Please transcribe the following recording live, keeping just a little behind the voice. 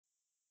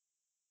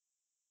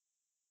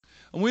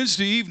On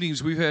Wednesday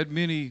evenings, we've had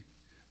many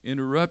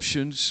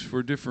interruptions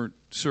for different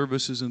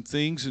services and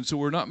things, and so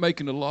we're not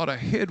making a lot of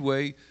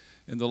headway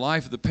in the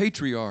life of the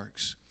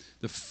patriarchs,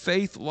 the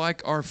faith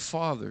like our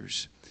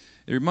fathers.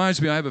 It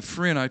reminds me, I have a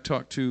friend I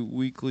talk to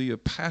weekly, a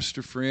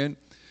pastor friend,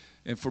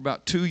 and for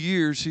about 2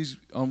 years,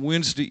 on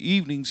Wednesday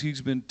evenings,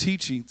 he's been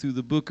teaching through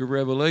the book of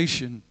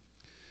Revelation.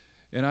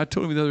 And I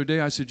told him the other day,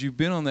 I said, you've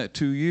been on that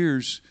 2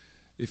 years.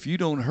 If you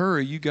don't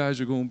hurry, you guys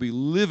are going to be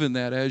living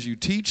that as you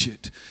teach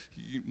it.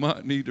 You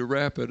might need to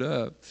wrap it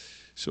up.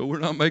 So we're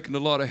not making a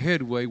lot of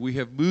headway. We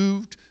have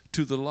moved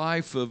to the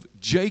life of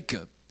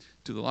Jacob,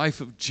 to the life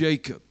of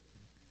Jacob.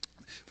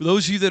 For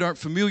those of you that aren't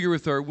familiar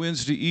with our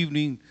Wednesday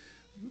evening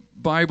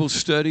Bible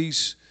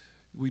studies,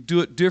 we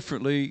do it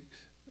differently.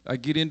 I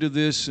get into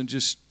this and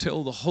just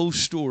tell the whole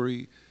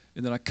story,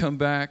 and then I come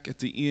back at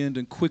the end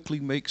and quickly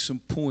make some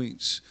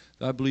points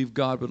that I believe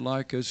God would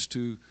like us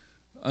to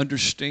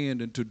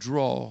understand and to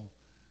draw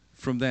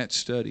from that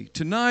study.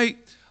 Tonight,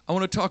 I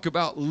want to talk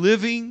about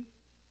living.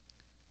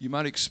 You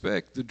might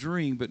expect the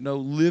dream, but no,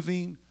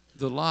 living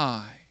the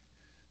lie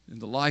in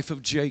the life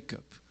of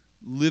Jacob.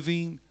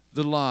 Living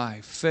the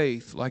lie,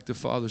 faith like the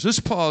fathers. Let's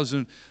pause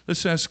and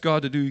let's ask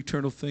God to do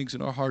eternal things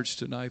in our hearts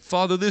tonight.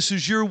 Father, this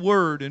is your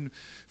word, and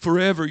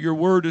forever your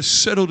word is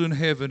settled in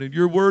heaven, and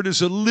your word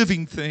is a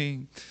living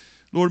thing.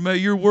 Lord, may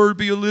your word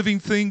be a living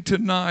thing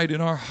tonight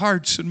in our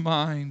hearts and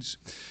minds.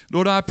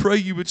 Lord, I pray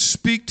you would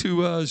speak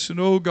to us and,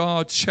 oh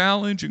God,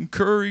 challenge,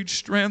 encourage,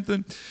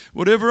 strengthen,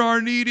 whatever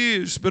our need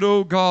is. But,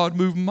 oh God,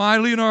 move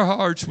mightily in our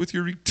hearts with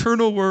your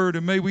eternal word,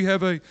 and may we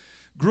have a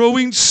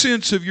growing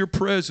sense of your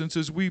presence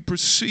as we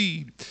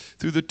proceed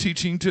through the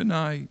teaching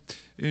tonight.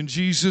 In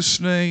Jesus'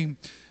 name,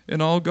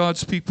 and all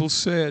God's people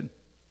said,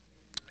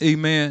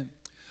 amen.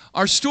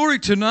 Our story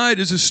tonight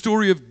is a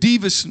story of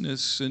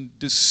deviousness and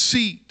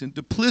deceit and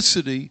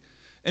duplicity,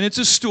 and it's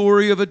a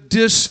story of a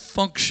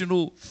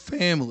dysfunctional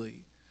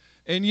family.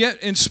 And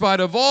yet, in spite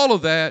of all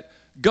of that,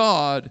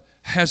 God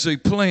has a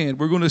plan.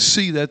 We're going to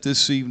see that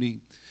this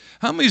evening.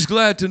 How many's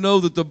glad to know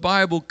that the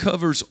Bible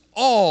covers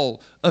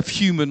all of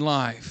human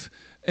life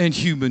and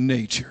human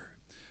nature?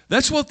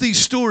 That's what these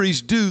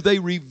stories do. They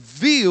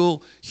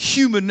reveal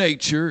human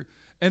nature,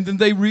 and then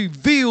they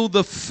reveal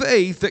the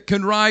faith that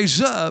can rise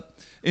up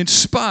in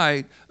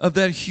spite of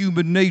that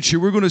human nature.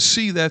 We're going to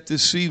see that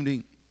this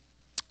evening.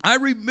 I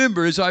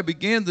remember as I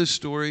began this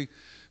story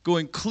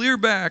going clear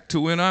back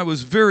to when I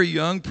was very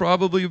young,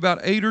 probably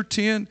about 8 or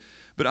 10,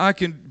 but I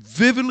can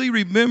vividly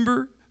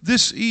remember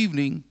this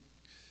evening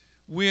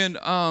when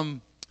I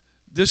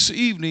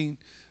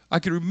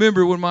can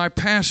remember when my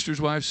pastor's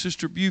wife,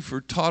 Sister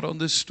Buford, taught on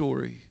this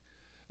story.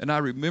 And I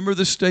remember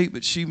the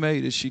statement she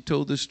made as she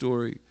told this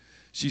story.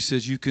 She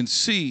says, you can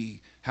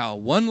see how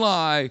one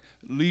lie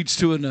leads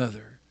to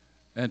another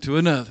and to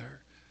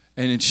another.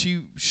 And then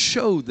she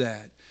showed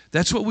that.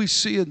 That's what we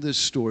see in this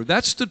story.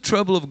 That's the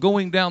trouble of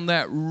going down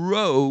that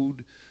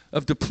road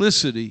of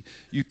duplicity.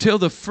 You tell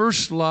the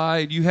first lie,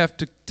 and you have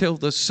to tell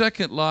the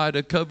second lie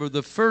to cover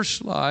the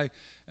first lie,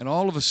 and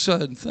all of a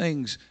sudden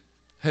things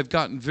have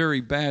gotten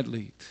very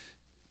badly.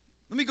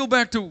 Let me go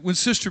back to when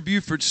Sister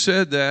Buford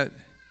said that.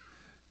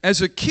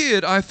 As a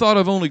kid, I thought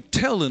of only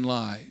telling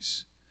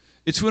lies.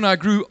 It's when I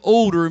grew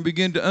older and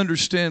began to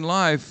understand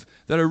life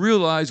that I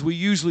realized we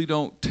usually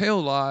don't tell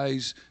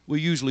lies, we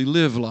usually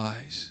live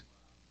lies.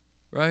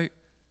 Right?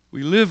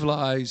 We live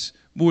lies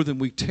more than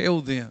we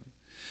tell them.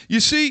 You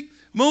see,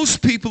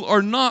 most people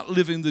are not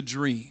living the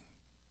dream.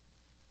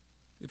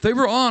 If they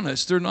were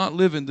honest, they're not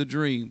living the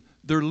dream.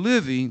 They're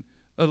living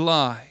a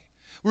lie.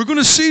 We're going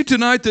to see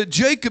tonight that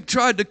Jacob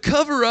tried to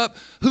cover up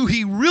who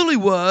he really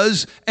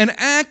was and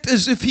act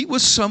as if he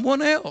was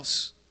someone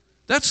else.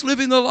 That's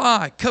living the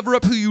lie. Cover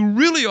up who you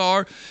really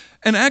are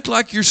and act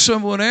like you're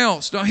someone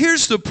else. Now,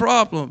 here's the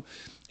problem.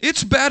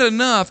 It's bad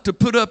enough to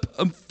put up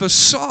a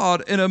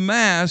facade and a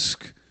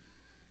mask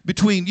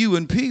between you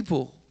and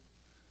people.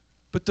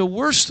 But the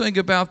worst thing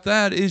about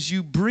that is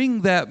you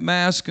bring that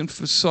mask and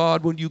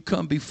facade when you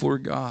come before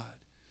God.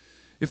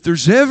 If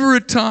there's ever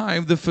a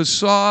time the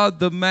facade,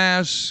 the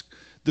mask,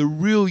 the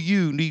real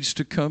you needs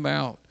to come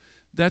out,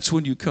 that's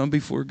when you come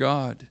before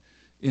God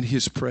in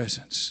His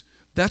presence.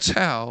 That's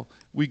how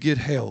we get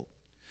help.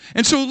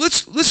 And so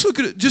let's look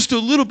at just a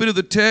little bit of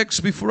the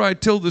text before I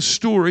tell the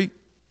story.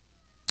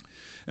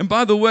 And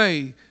by the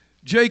way,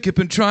 Jacob,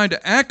 in trying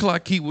to act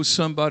like he was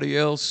somebody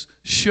else,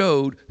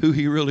 showed who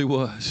he really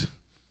was.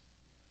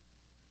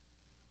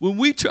 When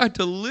we try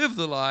to live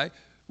the lie,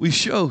 we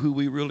show who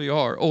we really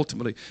are,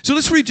 ultimately. So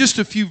let's read just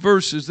a few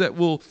verses that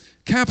will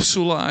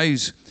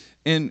capsulize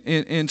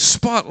and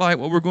spotlight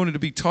what we're going to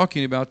be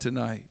talking about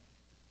tonight.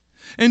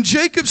 And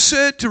Jacob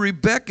said to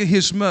Rebekah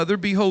his mother,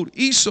 behold,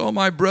 Esau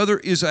my brother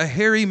is a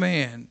hairy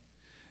man,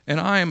 and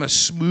I am a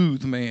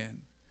smooth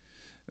man.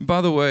 And by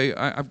the way,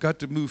 I've got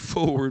to move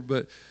forward,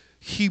 but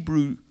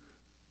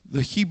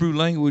the Hebrew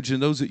language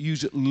and those that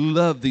use it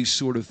love these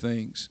sort of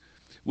things.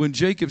 When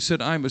Jacob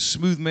said, I'm a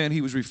smooth man,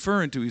 he was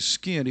referring to his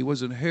skin. He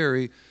wasn't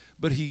hairy,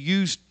 but he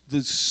used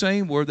the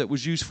same word that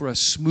was used for a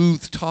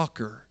smooth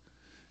talker.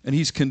 And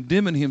he's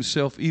condemning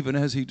himself even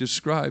as he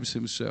describes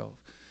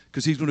himself,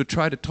 because he's going to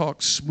try to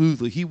talk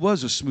smoothly. He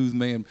was a smooth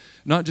man,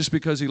 not just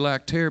because he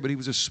lacked hair, but he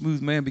was a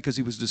smooth man because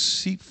he was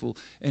deceitful,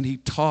 and he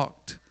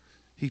talked.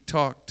 He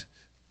talked.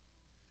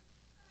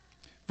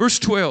 Verse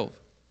 12.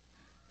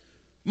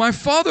 My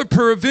father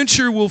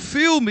peradventure will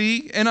feel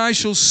me, and I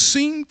shall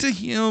seem to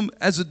him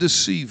as a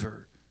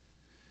deceiver.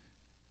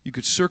 You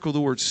could circle the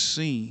word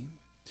seem.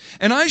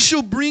 And I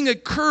shall bring a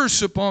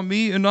curse upon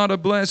me and not a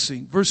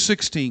blessing. Verse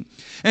 16.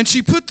 And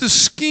she put the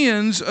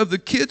skins of the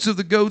kids of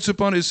the goats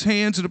upon his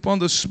hands and upon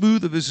the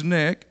smooth of his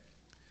neck.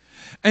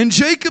 And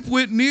Jacob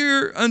went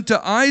near unto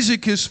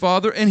Isaac his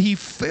father, and he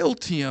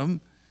felt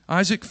him.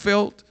 Isaac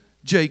felt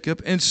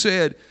Jacob and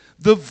said,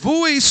 the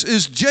voice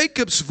is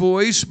Jacob's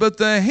voice, but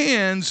the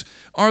hands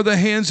are the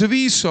hands of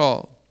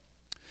Esau.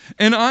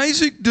 And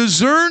Isaac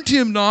discerned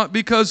him not,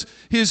 because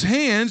his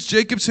hands,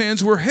 Jacob's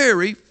hands, were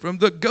hairy from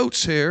the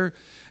goat's hair,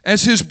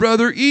 as his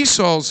brother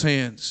Esau's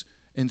hands.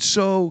 And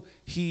so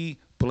he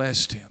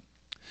blessed him.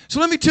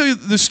 So let me tell you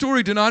the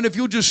story tonight. If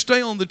you'll just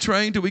stay on the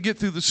train till we get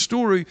through the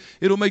story,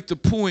 it'll make the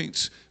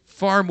points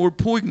far more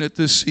poignant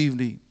this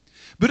evening.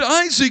 But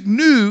Isaac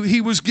knew he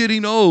was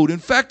getting old. In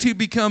fact, he'd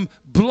become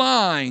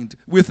blind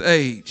with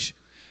age.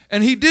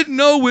 And he didn't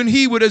know when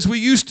he would, as we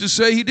used to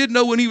say, he didn't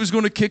know when he was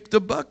going to kick the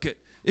bucket.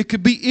 It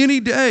could be any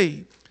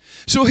day.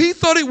 So he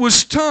thought it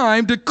was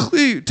time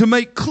to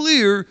make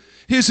clear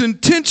his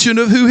intention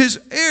of who his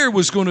heir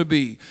was going to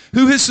be,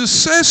 who his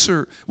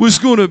successor was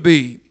going to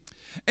be.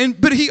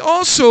 But he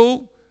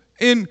also,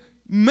 in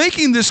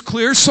making this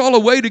clear, saw a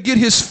way to get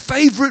his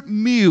favorite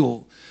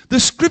meal. The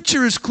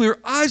scripture is clear.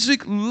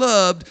 Isaac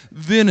loved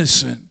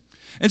venison.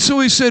 And so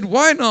he said,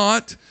 why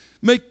not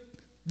make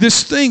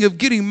this thing of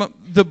getting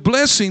the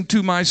blessing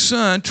to my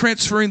son,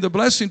 transferring the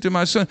blessing to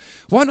my son,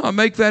 why not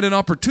make that an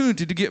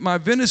opportunity to get my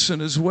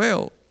venison as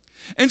well?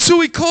 And so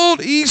he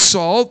called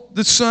Esau,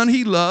 the son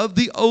he loved,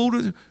 the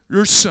older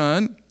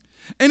son,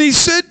 and he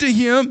said to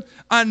him,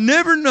 I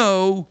never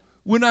know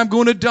when I'm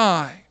going to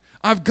die.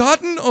 I've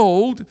gotten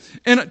old,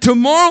 and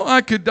tomorrow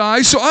I could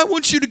die, so I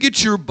want you to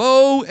get your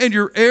bow and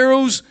your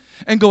arrows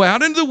and go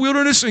out into the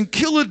wilderness and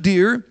kill a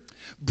deer,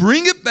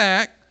 bring it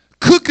back,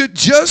 cook it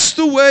just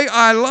the way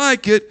I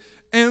like it,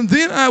 and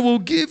then I will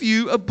give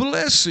you a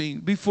blessing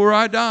before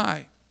I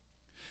die.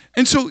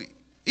 And so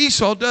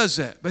Esau does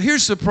that. But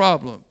here's the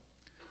problem.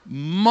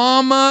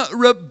 Mama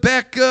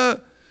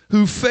Rebecca,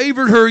 who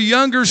favored her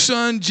younger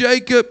son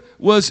Jacob,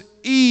 was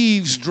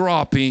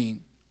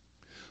eavesdropping.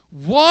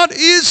 What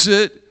is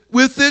it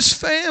with this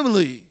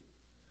family?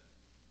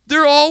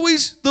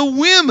 The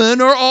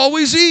women are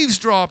always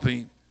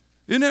eavesdropping.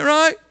 Isn't that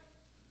right?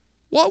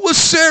 What was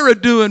Sarah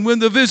doing when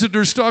the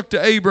visitors talked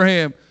to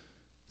Abraham?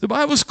 The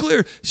Bible's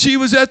clear. She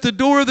was at the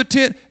door of the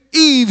tent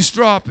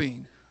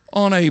eavesdropping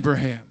on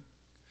Abraham.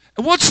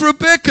 And what's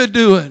Rebecca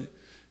doing?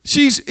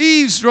 She's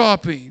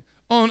eavesdropping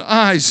on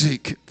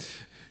Isaac.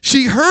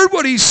 She heard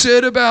what he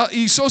said about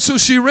Esau, so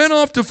she ran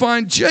off to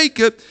find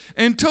Jacob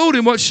and told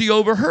him what she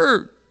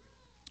overheard.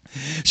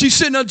 She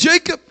said, now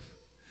Jacob,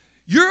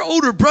 your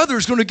older brother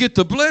is going to get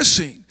the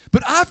blessing,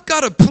 but I've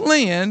got a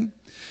plan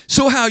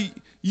so how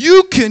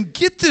you can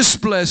get this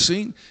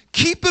blessing,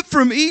 keep it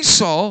from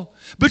Esau,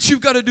 but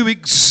you've got to do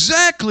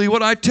exactly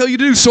what I tell you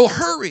to do. So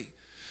hurry.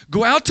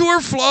 Go out to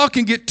her flock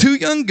and get 2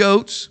 young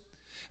goats,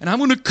 and I'm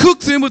going to cook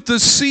them with the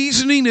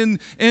seasoning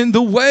and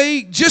the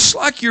way, just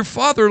like your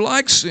father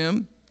likes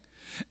them.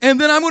 And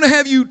then I'm going to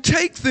have you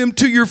take them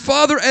to your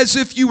father as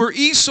if you were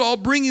Esau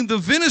bringing the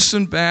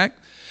venison back.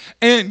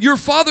 And your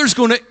father's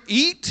going to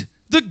eat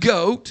the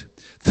goat,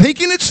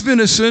 thinking it's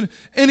venison,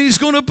 and he's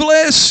going to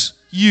bless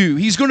you.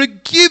 He's going to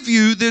give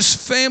you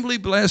this family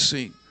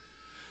blessing.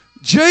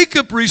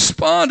 Jacob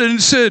responded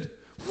and said,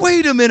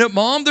 wait a minute,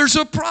 Mom, there's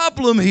a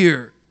problem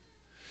here.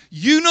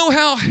 You know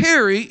how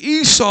hairy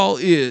Esau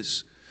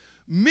is.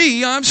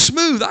 Me, I'm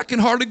smooth. I can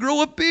hardly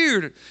grow a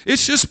beard.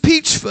 It's just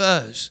peach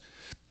fuzz.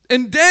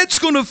 And Dad's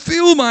going to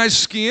feel my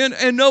skin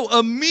and know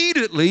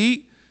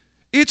immediately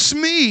it's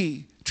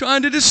me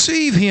trying to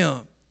deceive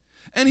him.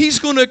 And he's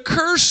going to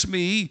curse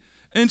me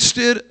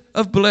instead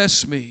of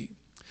bless me.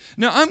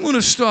 Now, I'm going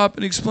to stop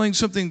and explain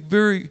something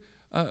very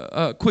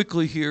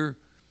quickly here.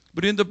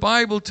 But in the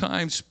Bible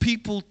times,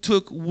 people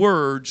took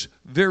words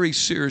very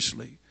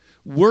seriously.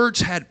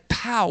 Words had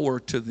power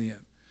to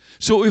them.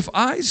 So if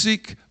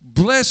Isaac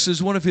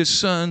blesses one of his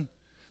sons,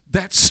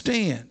 that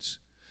stands.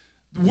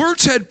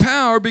 Words had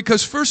power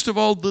because, first of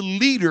all, the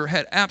leader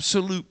had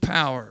absolute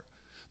power.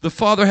 The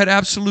father had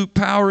absolute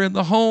power in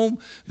the home.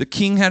 The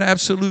king had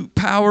absolute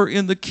power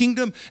in the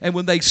kingdom. And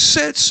when they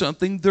said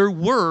something, their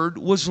word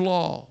was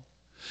law.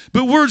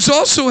 But words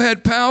also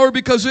had power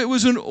because it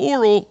was an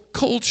oral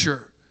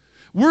culture.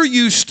 We're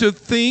used to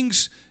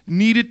things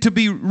needed to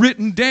be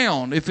written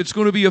down. If it's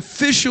going to be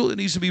official, it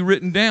needs to be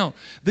written down.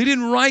 They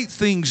didn't write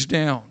things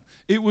down.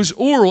 It was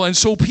oral, and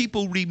so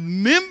people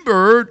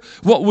remembered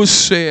what was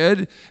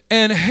said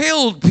and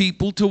held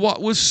people to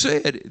what was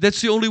said. That's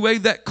the only way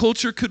that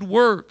culture could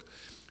work.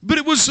 But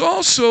it was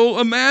also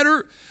a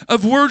matter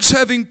of words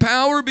having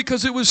power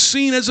because it was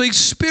seen as a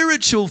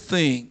spiritual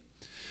thing.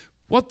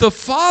 What the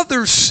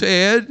father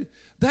said,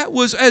 that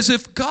was as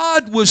if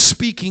God was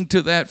speaking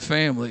to that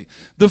family.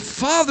 The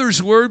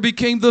father's word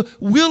became the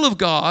will of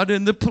God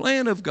and the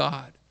plan of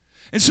God.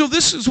 And so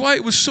this is why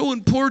it was so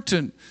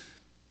important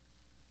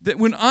that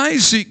when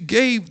Isaac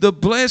gave the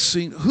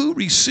blessing, who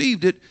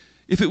received it?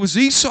 If it was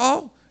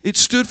Esau, it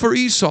stood for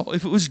Esau.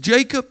 If it was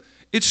Jacob,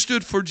 it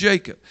stood for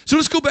Jacob. So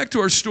let's go back to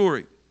our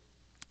story.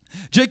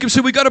 Jacob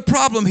said, we got a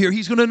problem here.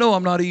 He's going to know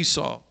I'm not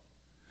Esau.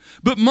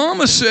 But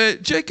Mama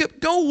said,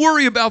 Jacob, don't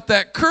worry about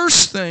that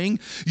curse thing.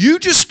 You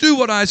just do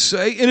what I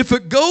say. And if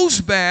it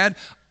goes bad,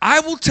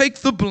 I will take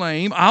the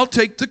blame. I'll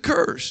take the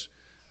curse.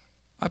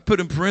 I put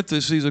in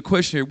parentheses a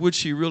question here. Would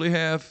she really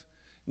have?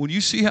 When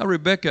you see how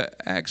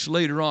Rebekah acts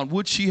later on,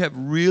 would she have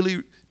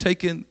really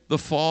taken the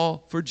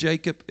fall for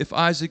Jacob if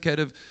Isaac had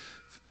have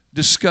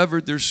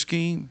discovered their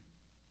scheme?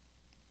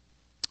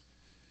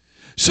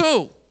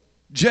 So,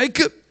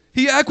 Jacob,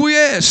 he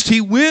acquiesced.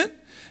 He went,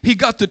 he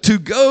got the 2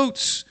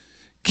 goats,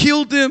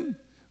 killed them,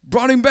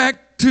 brought him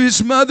back to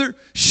his mother.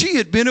 She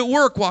had been at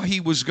work while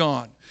he was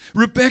gone.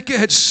 Rebekah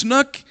had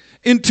snuck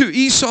into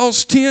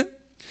Esau's tent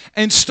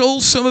and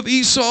stole some of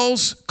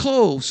Esau's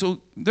clothes.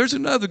 So there's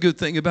another good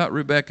thing about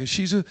Rebekah.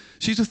 She's a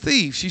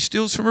thief. She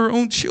steals from her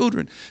own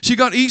children. She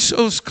got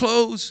Esau's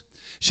clothes.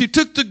 She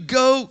took the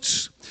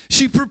goats.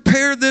 She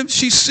prepared them.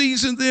 She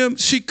seasoned them.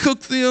 She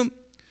cooked them.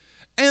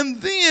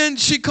 And then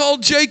she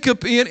called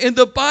Jacob in, and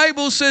the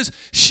Bible says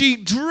she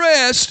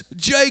dressed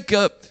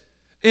Jacob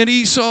in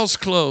Esau's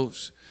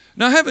clothes.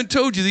 Now, I haven't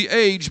told you the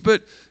age,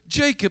 but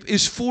Jacob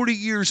is 40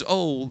 years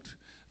old.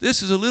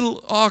 This is a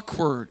little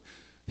awkward.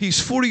 He's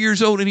 40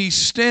 years old, and he's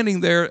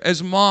standing there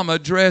as Mama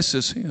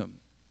dresses him.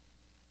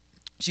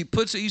 She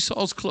puts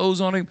Esau's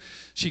clothes on him.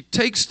 She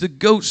takes the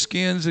goat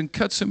skins and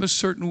cuts him a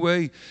certain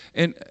way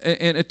and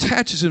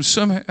attaches him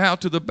somehow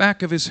to the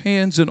back of his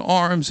hands and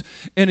arms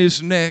and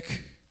his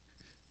neck.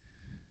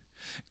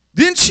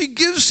 Then she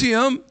gives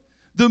him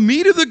the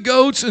meat of the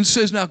goats and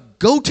says, now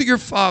go to your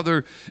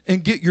father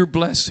and get your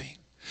blessing.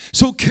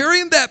 So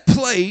carrying that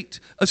plate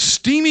of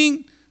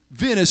steaming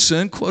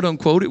venison, quote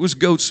unquote, it was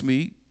goat's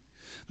meat.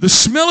 The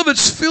smell of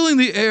it's filling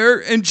the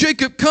air, and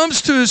Jacob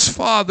comes to his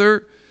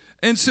father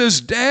and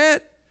says,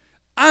 Dad,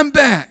 I'm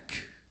back.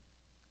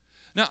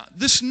 Now,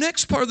 this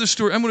next part of the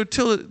story, I'm going to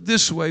tell it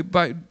this way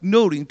by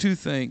noting 2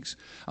 things.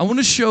 I want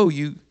to show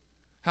you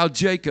how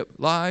Jacob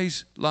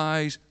lies,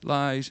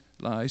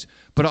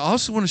 but I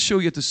also want to show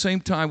you at the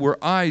same time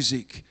where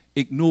Isaac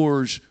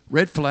ignores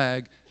red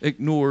flag,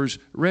 ignores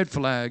red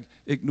flag,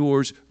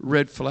 ignores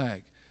red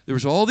flag. There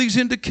was all these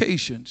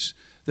indications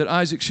that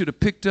Isaac should have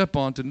picked up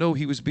on to know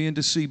he was being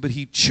deceived, but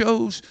he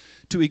chose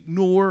to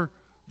ignore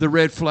the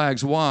red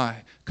flags.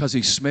 Why? Because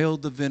he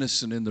smelled the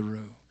venison in the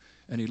room,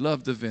 and he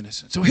loved the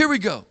venison. So here we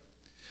go.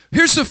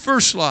 Here's the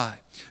first lie.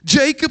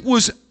 Jacob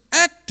was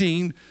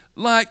acting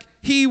like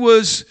he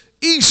was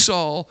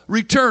Esau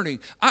returning.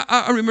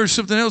 I remember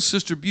something else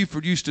Sister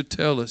Buford used to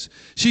tell us.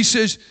 She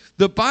says,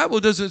 the Bible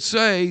doesn't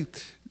say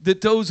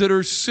that those that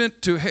are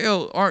sent to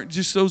hell aren't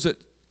just those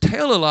that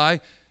tell a lie.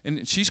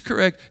 And she's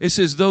correct. It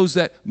says those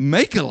that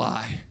make a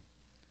lie.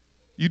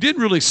 You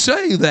didn't really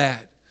say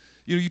that.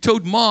 You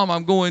told Mom,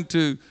 I'm going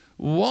to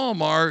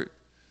Walmart,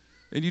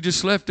 and you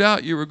just left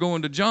out you were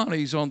going to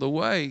Johnny's on the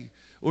way.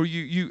 Or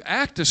you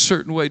act a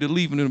certain way to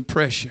leave an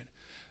impression.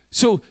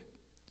 So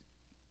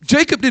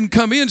Jacob didn't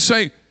come in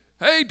saying,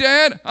 hey,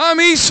 Dad, I'm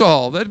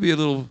Esau. That'd be a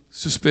little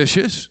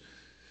suspicious.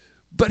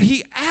 But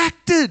he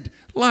acted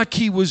like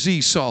he was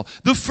Esau.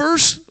 The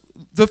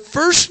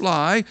first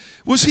lie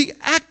was he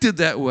acted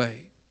that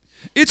way.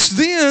 It's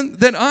then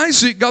that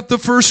Isaac got the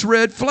first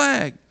red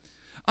flag.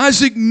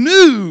 Isaac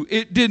knew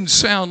it didn't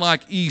sound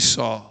like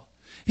Esau.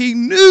 He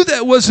knew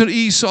that wasn't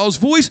Esau's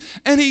voice,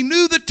 and he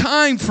knew the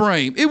time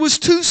frame. It was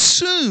too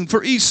soon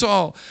for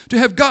Esau to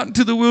have gotten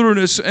to the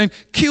wilderness and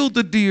killed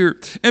the deer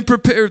and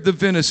prepared the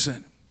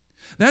venison.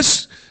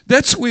 That's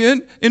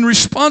when, in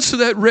response to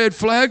that red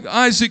flag,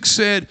 Isaac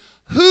said,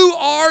 who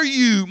are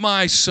you,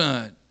 my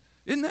son?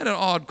 Isn't that an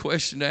odd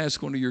question to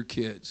ask one of your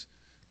kids?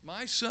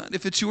 My son?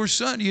 If it's your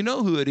son, you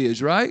know who it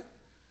is, right?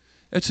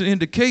 That's an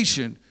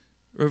indication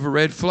of a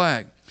red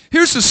flag.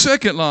 Here's the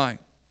second line.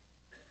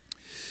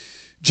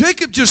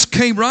 Jacob just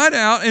came right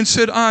out and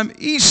said, I'm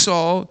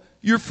Esau,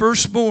 your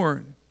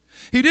firstborn.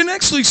 He didn't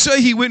actually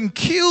say he went and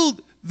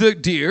killed the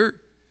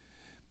deer,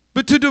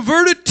 but to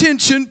divert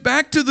attention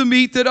back to the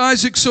meat that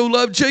Isaac so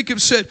loved, Jacob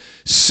said,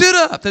 sit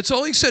up. That's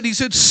all he said. He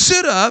said,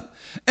 sit up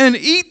and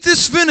eat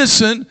this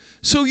venison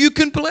so you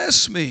can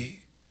bless me.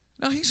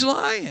 Now he's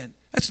lying.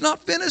 That's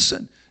not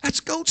venison. That's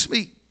goat's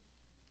meat.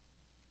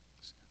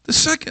 The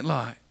second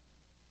lie.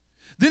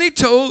 Then he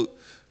told,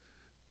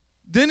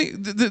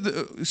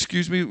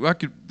 excuse me,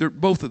 they're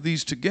both of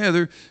these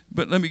together,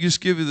 but let me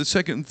just give you the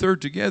second and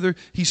third together.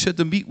 He said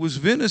the meat was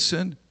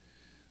venison,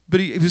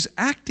 but he was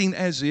acting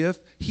as if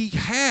he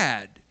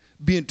had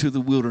been to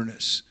the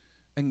wilderness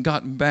and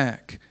gotten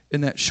back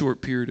in that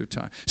short period of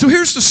time. So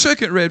here's the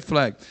second red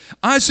flag.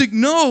 Isaac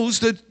knows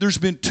that there's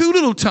been too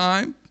little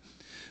time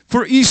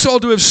for Esau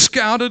to have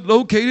scouted,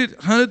 located,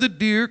 hunted the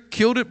deer,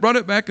 killed it, brought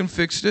it back, and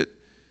fixed it.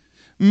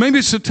 Maybe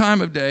it's the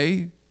time of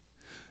day.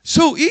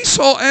 So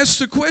Esau asks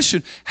the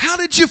question, how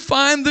did you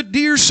find the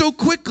deer so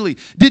quickly?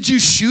 Did you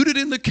shoot it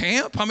in the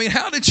camp? I mean,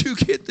 how did you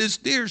get this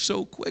deer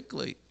so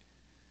quickly?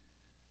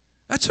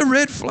 That's a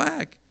red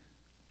flag.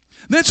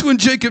 That's when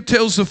Jacob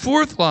tells the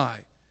fourth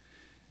lie.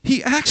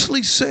 He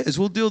actually says,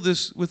 we'll deal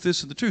with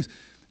this in the truth.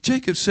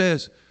 Jacob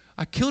says,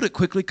 I killed it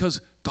quickly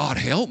because God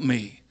helped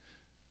me.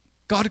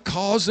 God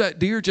caused that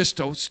deer just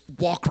to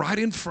walk right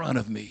in front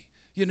of me.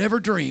 You never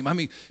dream. I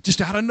mean, just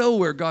out of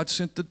nowhere, God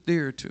sent the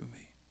deer to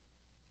me.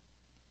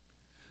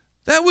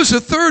 That was a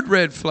third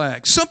red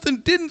flag.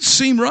 Something didn't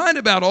seem right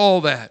about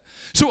all that.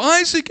 So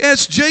Isaac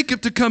asked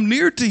Jacob to come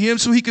near to him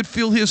so he could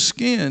feel his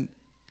skin.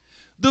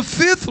 The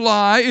fifth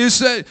lie is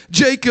that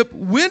Jacob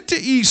went to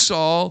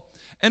Esau,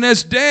 and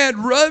as Dad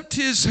rubbed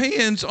his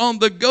hands on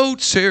the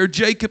goat's hair,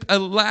 Jacob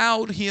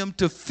allowed him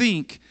to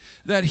think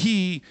that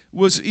he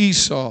was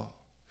Esau.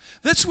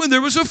 That's when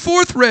there was a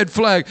fourth red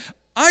flag.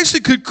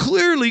 Isaac could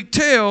clearly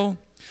tell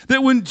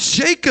that when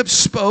Jacob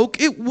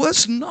spoke, it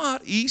was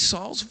not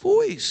Esau's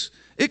voice.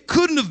 It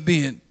couldn't have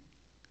been.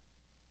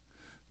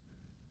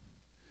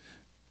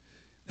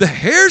 The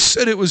hair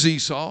said it was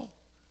Esau,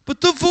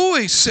 but the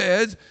voice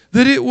said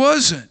that it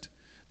wasn't.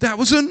 That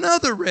was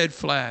another red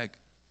flag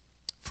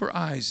for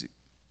Isaac.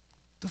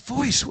 The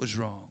voice was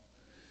wrong.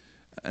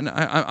 And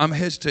I'm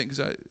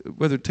hesitating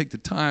whether to take the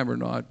time or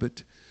not.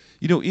 But,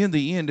 you know, in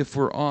the end, if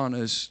we're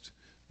honest,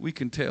 we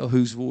can tell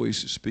whose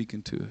voice is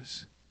speaking to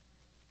us.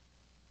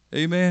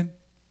 Amen?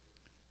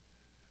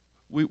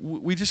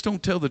 We just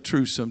don't tell the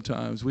truth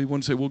sometimes. We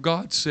want to say, well,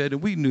 God said,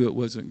 and we knew it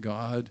wasn't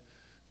God.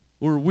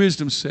 Or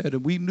wisdom said,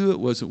 and we knew it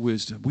wasn't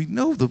wisdom. We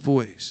know the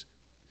voice.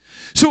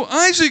 So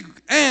Isaac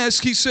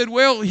asked, he said,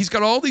 well, he's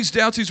got all these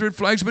doubts, these red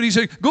flags, but he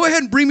said, go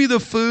ahead and bring me the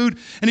food.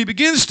 And he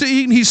begins to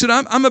eat, and he said,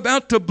 I'm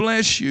about to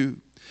bless you.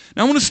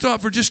 Now I want to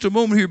stop for just a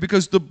moment here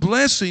because the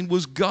blessing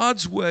was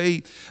God's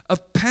way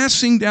of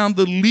passing down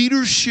the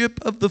leadership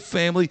of the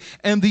family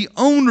and the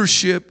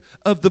ownership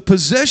of the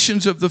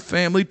possessions of the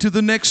family to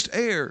the next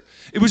heir.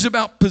 It was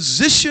about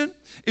position.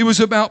 It was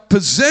about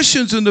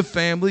possessions in the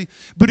family.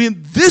 But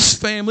in this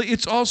family,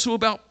 it's also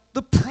about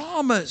the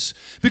promise,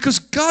 because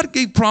God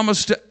gave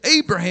promise to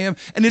Abraham,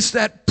 and it's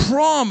that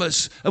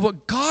promise of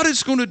what God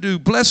is going to do,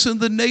 blessing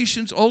the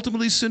nations,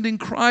 ultimately sending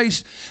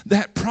Christ.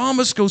 That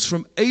promise goes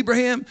from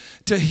Abraham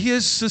to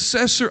his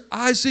successor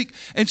Isaac.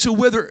 And so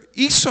whether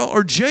Esau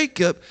or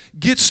Jacob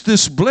gets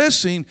this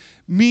blessing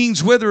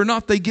means whether or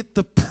not they get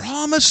the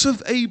promise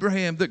of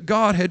Abraham that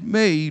God had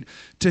made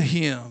to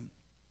him.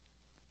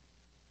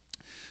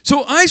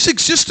 So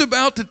Isaac's just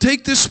about to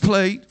take this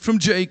plate from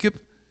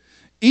Jacob,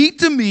 eat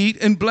the meat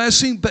and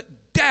blessing,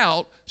 but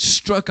doubt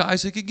struck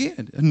Isaac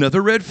again.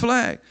 Another red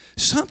flag.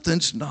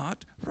 Something's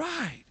not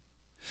right.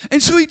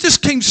 And so he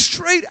just came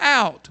straight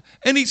out,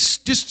 and he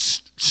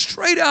just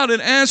straight out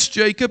and asked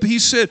Jacob, he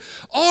said,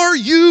 are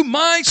you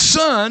my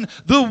son,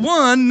 the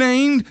one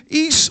named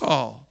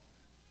Esau?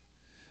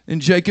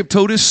 And Jacob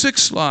told his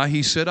sixth lie.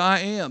 He said, I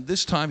am.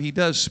 This time he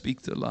does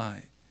speak the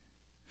lie.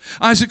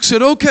 Isaac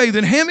said, okay,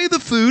 then hand me the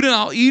food and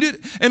I'll eat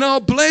it and I'll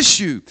bless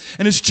you.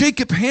 And as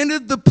Jacob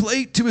handed the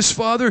plate to his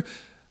father,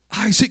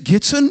 Isaac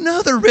gets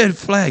another red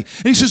flag.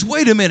 And he says,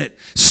 wait a minute,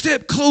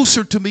 step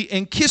closer to me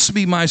and kiss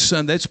me, my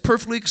son. That's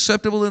perfectly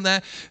acceptable in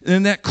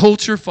that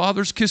culture.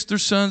 Fathers kiss their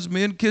sons,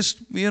 men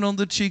kiss men on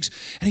the cheeks.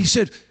 And he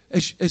said,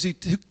 as he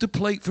took the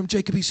plate from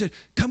Jacob, he said,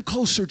 come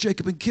closer,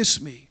 Jacob, and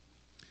kiss me.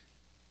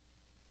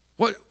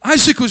 What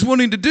Isaac was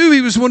wanting to do,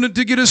 he was wanting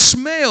to get a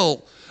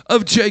smell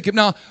of Jacob.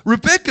 Now,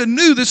 Rebekah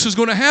knew this was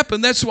going to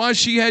happen. That's why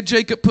she had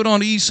Jacob put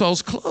on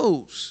Esau's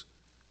clothes.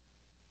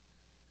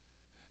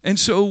 And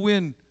so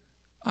when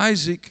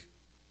as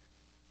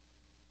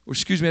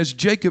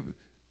Jacob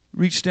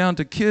reached down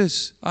to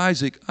kiss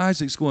Isaac,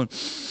 Isaac's going,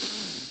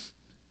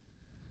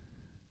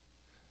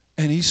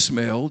 and he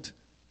smelled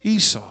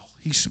Esau.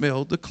 He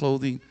smelled the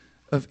clothing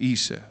of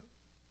Esau.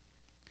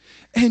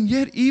 And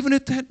yet, even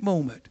at that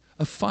moment,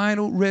 a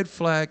final red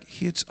flag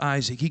hits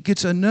Isaac. He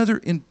gets another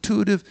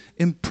intuitive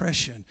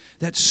impression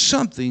that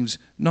something's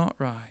not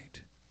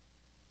right.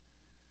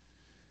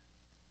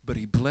 But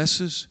he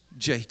blesses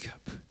Jacob.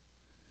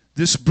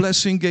 This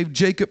blessing gave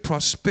Jacob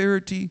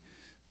prosperity,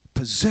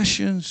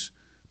 possessions,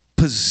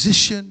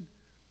 position.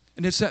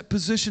 And it's that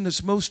position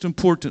that's most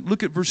important.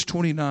 Look at verse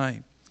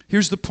 29.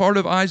 Here's the part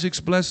of Isaac's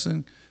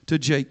blessing to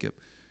Jacob.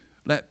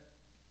 Let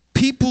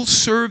people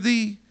serve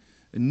thee,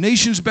 and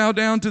nations bow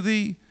down to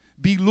thee.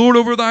 Be Lord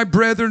over thy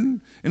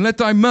brethren, and let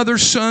thy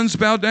mother's sons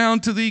bow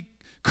down to thee.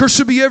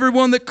 Cursed be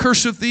everyone that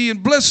curseth thee,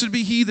 and blessed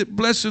be he that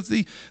blesseth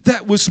thee.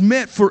 That was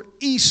meant for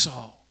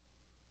Esau.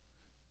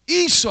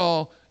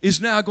 Esau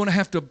is now going to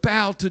have to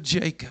bow to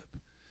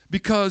Jacob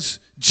because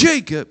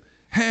Jacob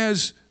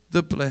has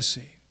the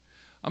blessing.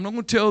 I'm not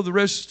going to tell the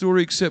rest of the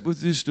story except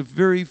with just a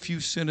very few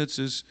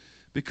sentences,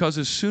 Because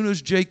as soon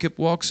as Jacob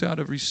walks out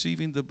of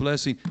receiving the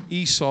blessing,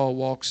 Esau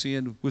walks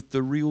in with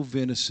the real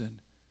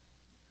venison.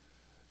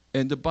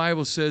 And the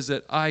Bible says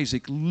that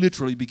Isaac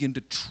literally began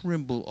to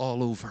tremble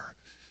all over.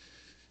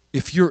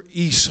 If you're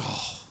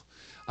Esau,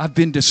 I've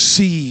been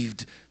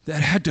deceived.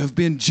 That had to have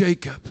been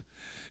Jacob.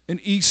 And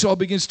Esau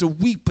begins to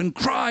weep and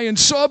cry and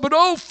sob, but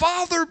oh,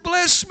 Father,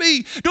 bless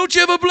me. Don't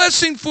you have a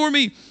blessing for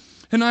me?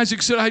 And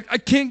Isaac said, I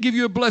can't give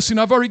you a blessing.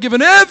 I've already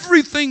given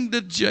everything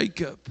to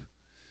Jacob.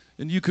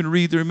 And you can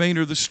read the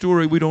remainder of the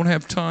story. We don't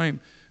have time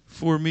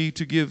for me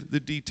to give the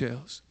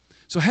details.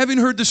 So having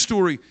heard the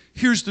story,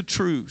 here's the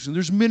truths. And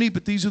there's many,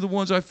 but these are the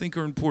ones I think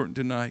are important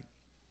tonight.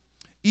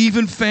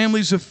 Even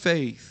families of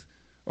faith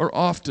are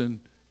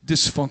often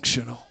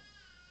dysfunctional.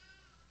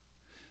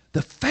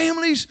 The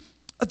families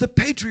of the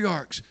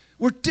patriarchs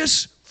were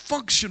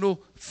dysfunctional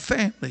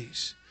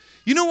families.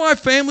 You know why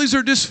families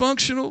are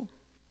dysfunctional?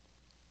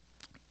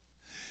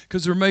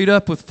 Because they're made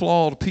up with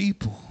flawed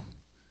people.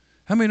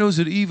 How many knows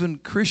that even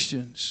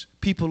Christians,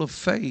 people of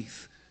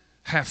faith,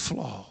 have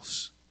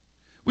flaws?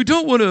 We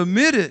don't want to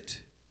admit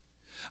it.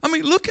 I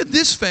mean, look at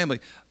this family.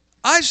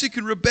 Isaac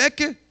and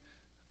Rebekah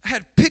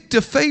had picked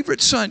a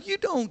favorite son. You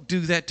don't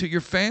do that to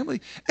your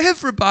family.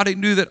 Everybody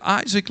knew that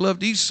Isaac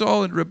loved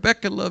Esau and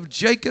Rebekah loved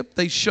Jacob.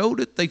 They showed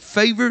it. They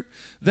favored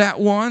that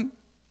one.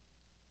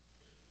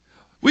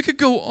 We could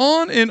go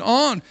on and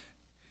on.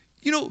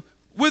 You know,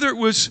 whether it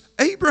was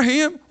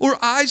Abraham or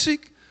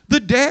Isaac, the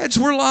dads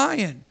were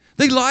lying.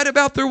 They lied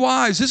about their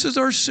wives. This is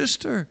our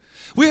sister.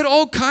 We had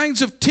all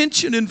kinds of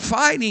tension and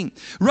fighting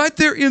right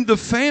there in the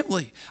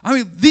family. I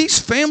mean, these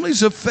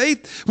families of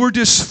faith were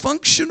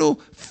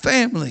dysfunctional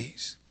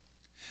families.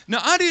 Now,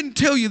 I didn't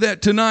tell you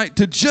that tonight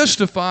to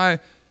justify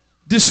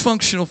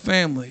dysfunctional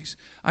families.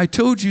 I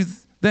told you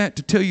that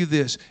to tell you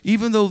this.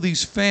 Even though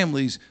these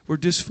families were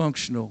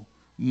dysfunctional,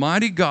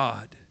 mighty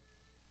God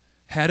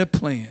had a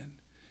plan.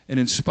 And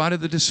in spite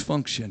of the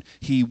dysfunction,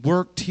 He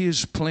worked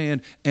His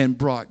plan and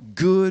brought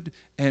good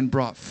and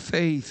brought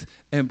faith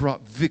and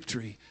brought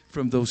victory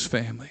from those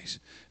families.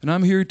 And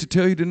I'm here to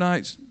tell you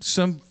tonight,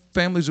 some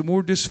families are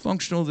more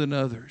dysfunctional than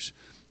others.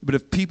 But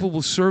if people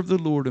will serve the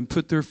Lord and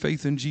put their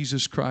faith in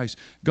Jesus Christ,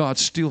 God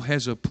still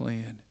has a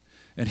plan.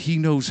 And He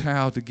knows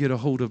how to get a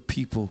hold of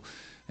people.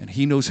 And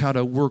He knows how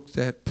to work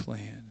that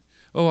plan.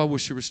 Oh, I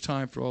wish there was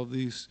time for all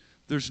these.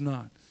 There's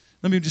not.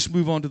 Let me just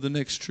move on to the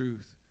next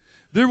truth.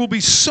 There will be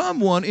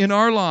someone in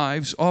our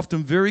lives,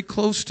 often very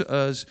close to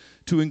us,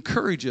 to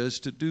encourage us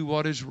to do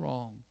what is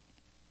wrong.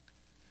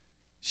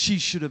 She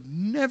should have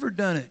never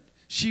done it.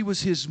 She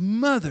was his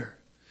mother.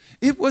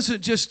 It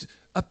wasn't just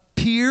a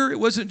peer. It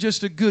wasn't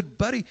just a good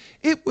buddy.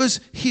 It was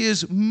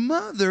his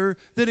mother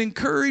that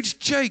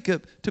encouraged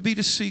Jacob to be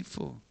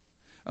deceitful.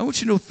 I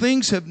want you to know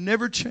things have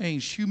never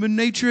changed. Human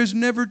nature has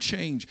never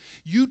changed.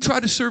 You try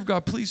to serve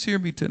God. Please hear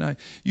me tonight.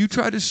 You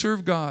try to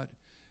serve God.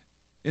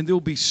 And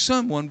there'll be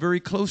someone very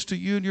close to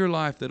you in your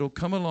life that'll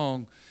come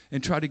along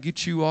and try to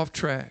get you off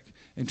track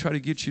and try to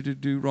get you to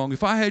do wrong.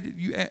 If I had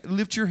you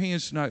lift your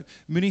hands tonight,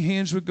 many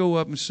hands would go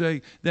up and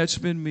say, that's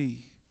been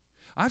me.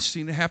 I've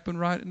seen it happen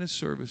right in the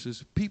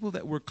services. People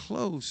that were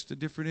close to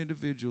different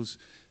individuals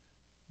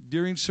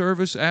during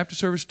service, after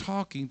service,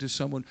 talking to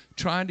someone,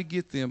 trying to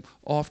get them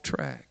off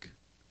track.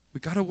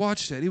 We got to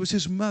watch that. It was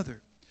his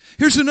mother.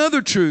 Here's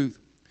another truth.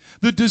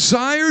 The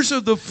desires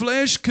of the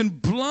flesh can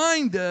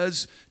blind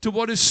us to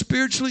what is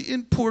spiritually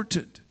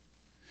important.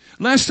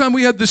 Last time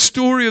we had the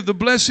story of the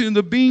blessing and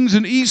the beans,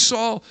 and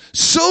Esau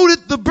sold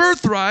it the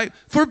birthright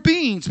for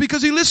beans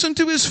because he listened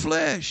to his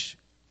flesh.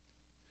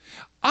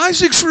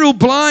 Isaac's real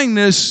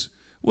blindness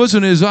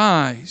wasn't his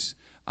eyes.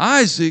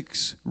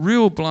 Isaac's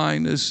real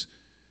blindness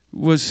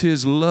was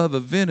his love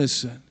of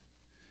venison.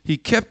 He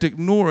kept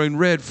ignoring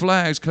red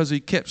flags because he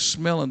kept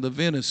smelling the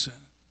venison.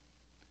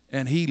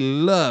 And he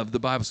loved, the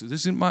Bible says,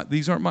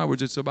 these aren't my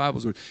words, it's the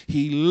Bible's words.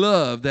 He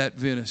loved that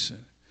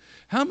venison.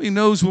 How many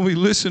knows when we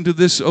listen to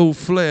this old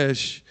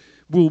flesh,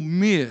 we'll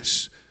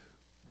miss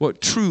what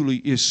truly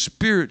is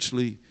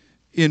spiritually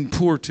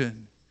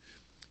important?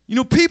 You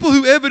know, people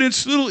who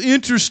evidence little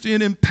interest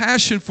in and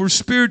passion for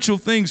spiritual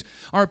things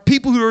are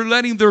people who are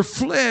letting their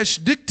flesh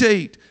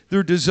dictate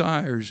their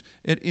desires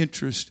and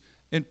interests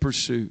and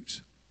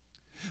pursuits.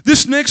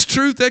 This next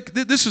truth,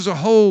 this is a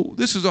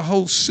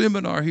whole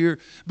seminar here,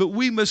 but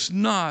we must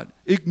not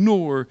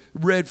ignore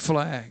red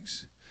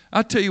flags.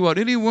 I'll tell you what,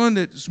 anyone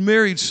that's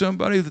married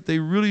somebody that they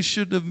really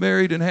shouldn't have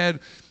married and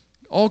had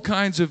all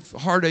kinds of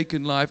heartache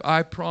in life,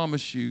 I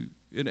promise you,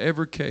 in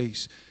every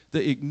case,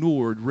 they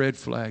ignored red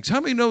flags. How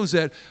many knows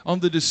that on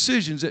the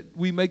decisions that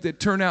we make that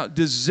turn out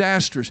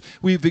disastrous,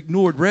 we've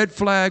ignored red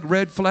flag,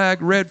 red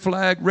flag, red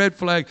flag, red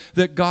flag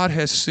that God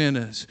has sent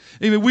us.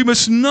 Amen. We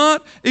must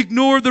not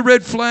ignore the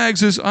red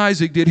flags as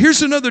Isaac did.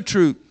 Here's another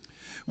truth.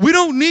 We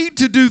don't need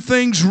to do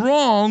things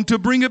wrong to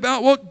bring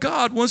about what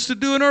God wants to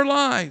do in our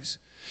lives.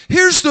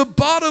 Here's the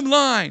bottom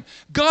line.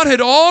 God had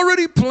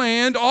already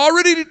planned,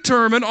 already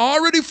determined,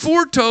 already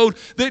foretold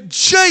that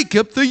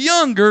Jacob, the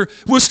younger,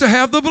 was to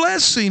have the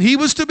blessing. He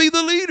was to be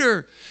the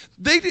leader.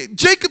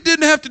 Jacob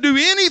didn't have to do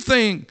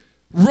anything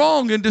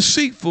wrong and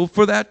deceitful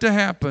for that to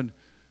happen.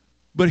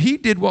 But he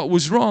did what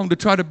was wrong to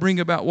try to bring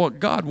about what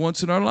God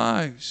wants in our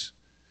lives.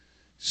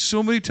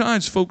 So many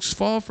times folks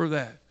fall for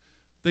that.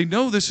 They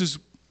know this is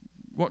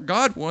what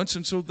God wants,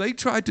 and so they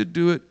try to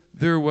do it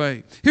their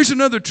way. Here's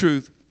another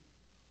truth.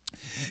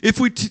 If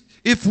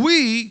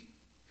we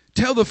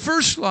tell the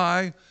first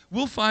lie,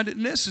 we'll find it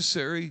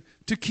necessary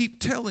to keep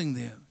telling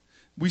them.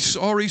 We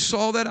already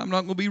saw that. I'm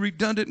not going to be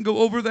redundant and go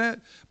over that.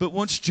 But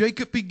once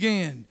Jacob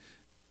began,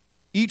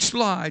 each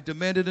lie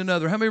demanded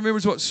another. How many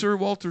remembers what Sir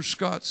Walter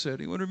Scott said?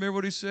 Anyone remember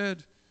what he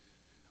said?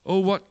 Oh,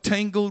 what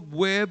tangled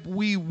web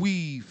we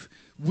weave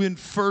when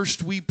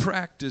first we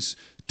practice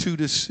to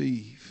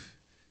deceive.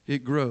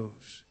 It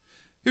grows.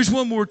 Here's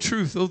one more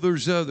truth, though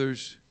there's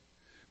others.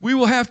 We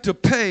will have to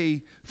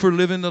pay for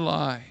living the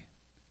lie.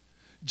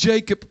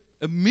 Jacob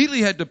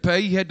immediately had to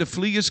pay. He had to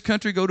flee his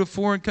country, go to a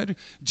foreign country.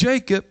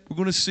 Jacob, we're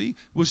going to see,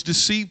 was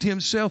deceived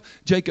himself.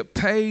 Jacob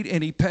paid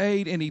and he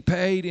paid and he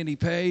paid and he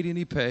paid and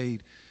he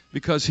paid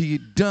because he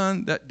had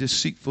done that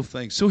deceitful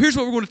thing. So here's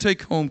what we're going to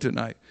take home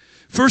tonight.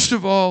 First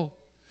of all,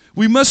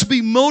 we must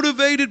be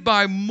motivated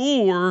by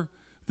more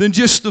than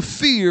just the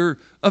fear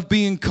of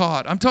being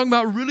caught. I'm talking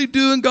about really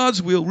doing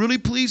God's will, really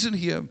pleasing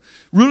Him,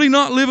 really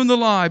not living the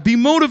lie. Be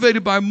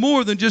motivated by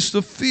more than just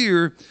the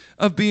fear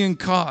of being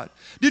caught.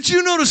 Did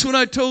you notice when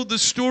I told the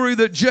story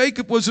that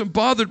Jacob wasn't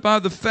bothered by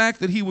the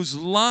fact that he was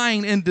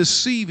lying and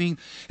deceiving?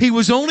 He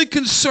was only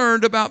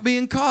concerned about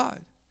being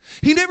caught.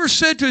 He never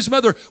said to his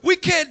mother, we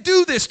can't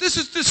do this. This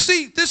is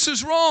deceit. This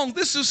is wrong.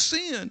 This is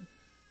sin.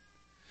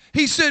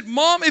 He said,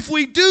 Mom, if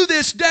we do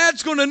this,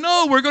 Dad's going to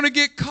know we're going to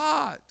get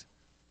caught.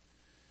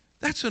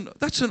 That's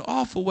an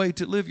awful way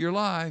to live your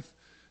life.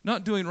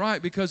 Not doing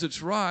right because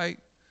it's right,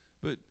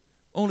 but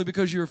only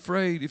because you're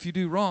afraid if you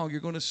do wrong,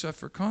 you're going to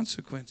suffer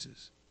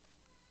consequences.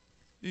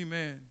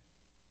 Amen.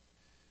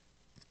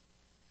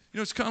 You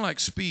know, it's kind of like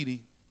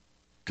speeding.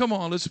 Come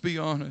on, let's be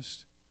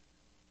honest.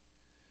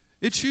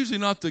 It's usually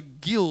not the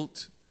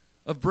guilt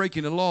of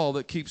breaking a law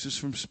that keeps us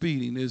from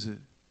speeding, is it?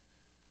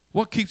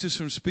 What keeps us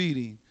from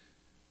speeding?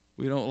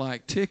 We don't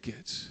like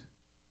tickets.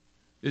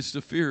 It's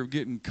the fear of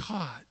getting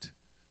caught.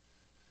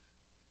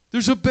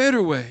 There's a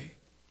better way.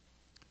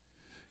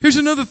 Here's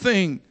another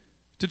thing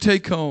to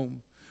take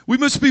home. We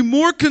must be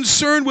more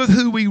concerned with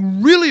who we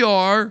really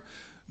are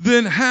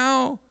than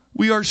how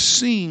we are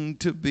seen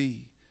to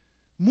be.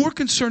 More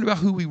concerned about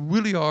who we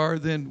really are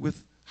than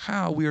with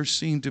how we are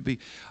seen to be.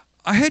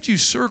 I had you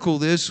circle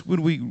this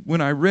when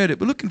I read it,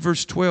 but look in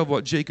verse 12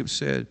 what Jacob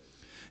said.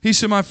 He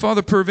said, my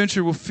father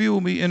peradventure will feel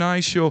me, and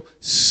I shall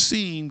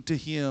seem to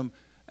him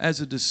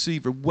as a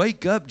deceiver.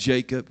 Wake up,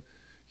 Jacob.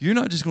 You're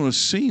not just going to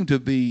seem to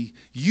be,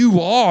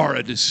 you are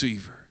a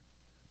deceiver.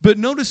 But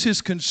notice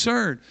his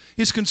concern.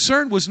 His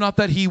concern was not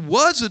that he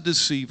was a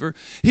deceiver.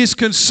 His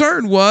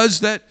concern was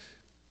that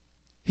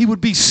he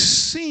would be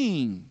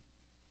seen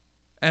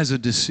as a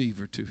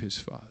deceiver to his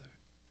father.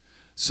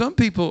 Some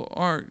people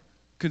aren't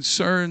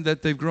concerned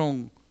that they've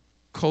grown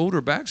cold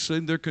or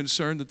backslidden. They're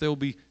concerned that they'll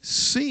be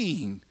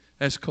seen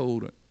as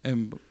cold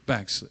and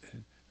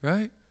backslidden.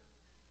 Right?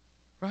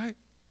 Right?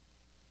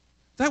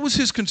 That was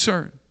his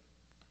concern.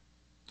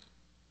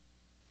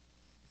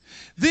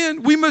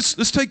 Then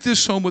let's take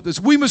this home with us.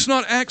 We must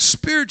not act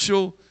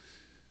spiritual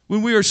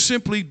when we are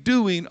simply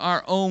doing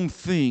our own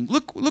thing.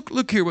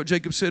 Look here what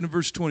Jacob said in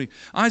verse 20.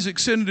 Isaac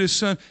said unto his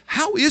son,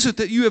 how is it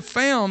that you have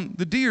found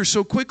the deer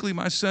so quickly,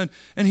 my son?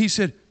 And he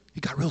said,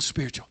 he got real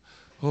spiritual.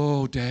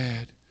 Oh,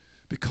 Dad,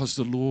 because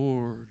the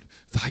Lord,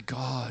 thy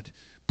God,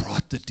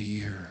 brought the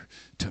deer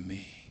to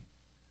me.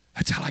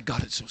 That's how I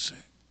got it so soon.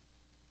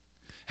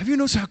 Have you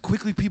noticed how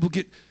quickly people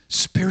get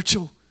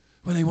spiritual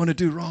when they want to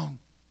do wrong?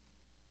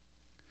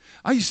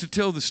 I used to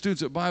tell the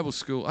students at Bible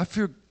school, I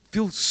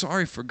feel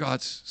sorry for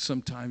God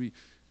sometimes.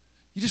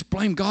 You just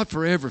blame God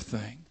for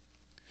everything.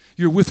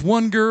 You're with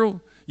one girl,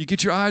 you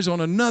get your eyes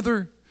on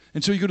another,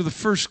 and so you go to the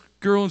first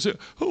girl and say,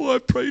 oh, I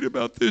prayed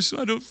about this,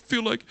 and I don't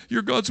feel like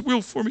you're God's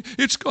will for me.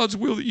 It's God's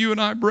will that you and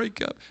I break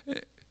up.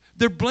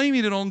 They're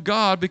blaming it on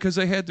God because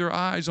they had their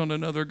eyes on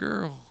another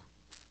girl.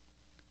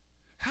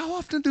 How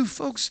often do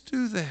folks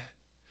do that?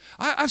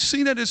 I've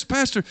seen that as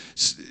pastor.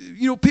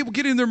 You know, people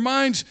get in their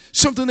minds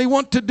something they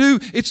want to do.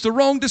 It's the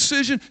wrong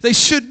decision. They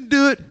shouldn't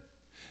do it.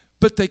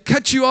 But they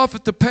cut you off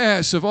at the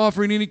pass of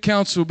offering any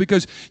counsel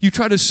because you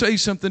try to say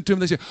something to them.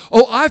 They say,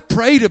 oh, I've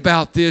prayed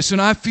about this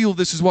and I feel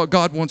this is what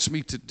God wants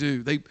me to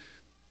do.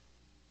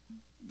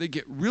 They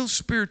get real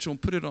spiritual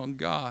and put it on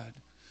God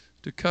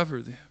to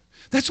cover them.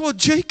 That's what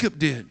Jacob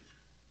did.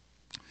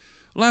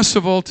 Last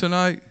of all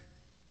tonight,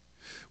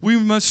 we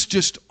must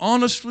just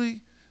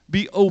honestly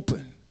be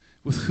open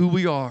with who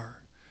we are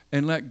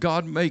and let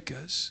God make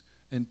us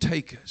and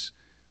take us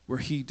where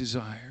He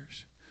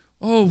desires.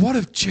 Oh, what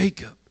if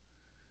Jacob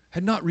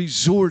had not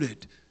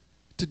resorted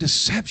to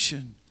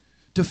deception,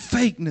 to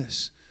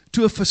fakeness,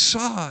 to a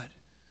facade?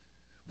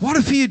 What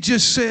if he had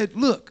just said,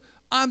 look,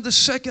 I'm the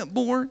second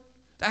born.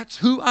 That's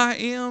who I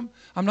am.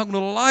 I'm not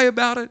going to lie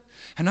about it.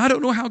 And I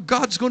don't know how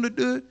God's going to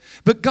do it.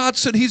 But God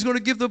said He's going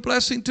to give the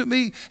blessing to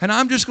me. And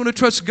I'm just going to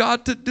trust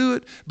God to do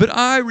it. But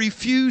I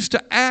refuse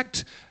to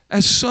act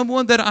as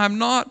someone that I'm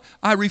not.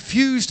 I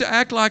refuse to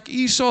act like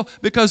Esau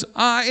because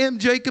I am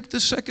Jacob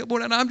the second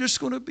born. And I'm just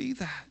going to be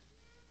that.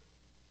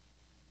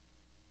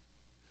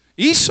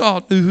 Esau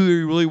knew who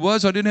he really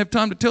was. I didn't have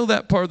time to tell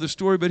that part of the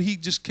story, but he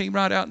just came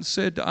right out and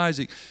said to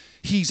Isaac,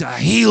 he's a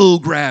heel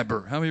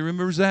grabber. How many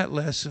remembers that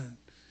lesson?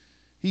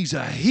 He's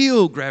a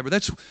heel grabber.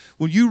 That's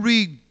when you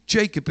read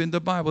Jacob in the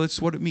Bible, that's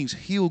what it means.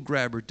 Heel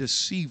grabber,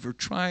 deceiver,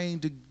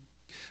 trying to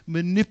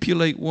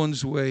manipulate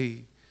one's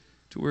way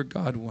to where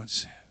God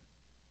wants him.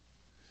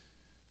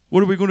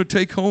 What are we going to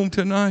take home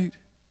tonight?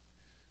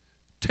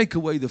 Take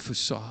away the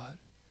facade.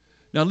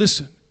 Now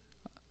listen,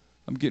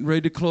 I'm getting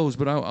ready to close,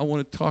 but I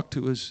want to talk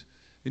to us.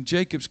 In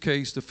Jacob's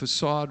case, the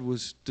facade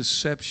was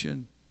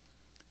deception,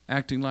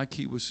 acting like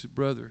he was his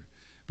brother.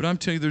 But I'm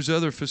telling you, there's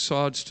other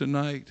facades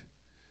tonight.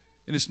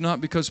 And it's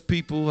not because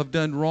people have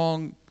done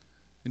wrong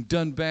and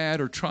done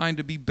bad or trying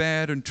to be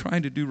bad and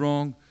trying to do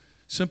wrong.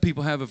 Some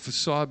people have a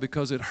facade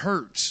because it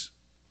hurts.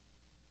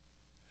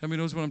 How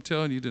many knows what I'm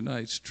telling you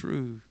tonight? It's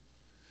true.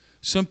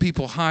 Some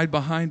people hide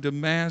behind a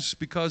mask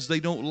because they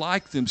don't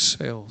like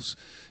themselves.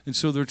 And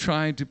so they're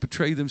trying to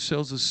portray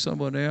themselves as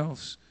someone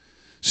else.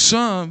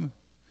 Some,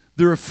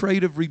 they're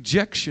afraid of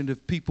rejection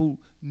if people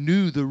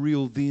knew the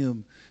real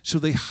them. So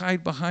they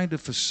hide behind a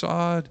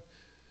facade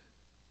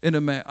and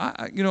a mask.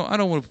 I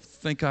don't want to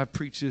think I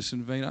preach this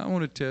in vain. I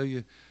want to tell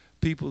you,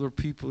 people are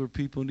people are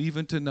people. And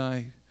even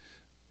tonight,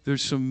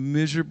 there's some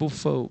miserable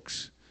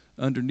folks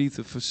underneath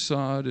a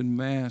facade and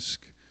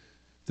mask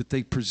that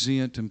they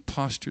present and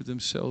posture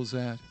themselves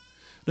at.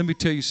 Let me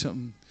tell you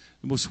something.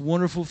 The most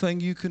wonderful thing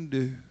you can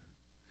do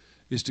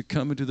is to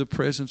come into the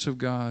presence of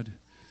God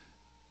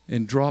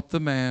and drop the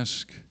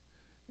mask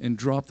and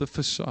drop the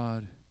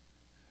facade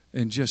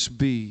and just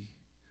be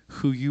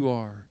who you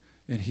are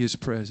in His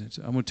presence.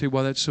 I'm going to tell you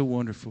why that's so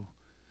wonderful.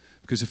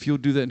 Because if you'll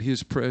do that in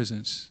His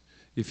presence,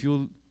 if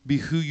you'll be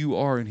who you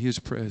are in His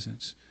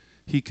presence,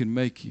 He can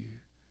make you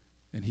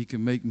and He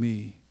can make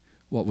me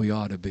what we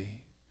ought to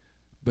be.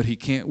 But He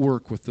can't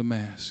work with the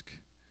mask.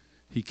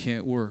 He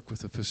can't work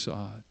with the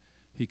facade.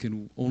 He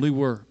can only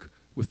work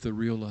with the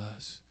real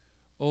us.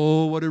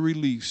 Oh, what a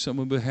relief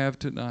someone would have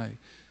tonight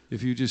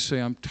if you just say,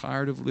 I'm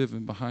tired of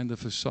living behind the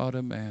facade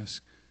and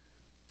mask.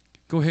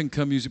 Go ahead and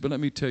come music, but let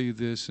me tell you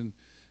this, and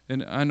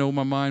I know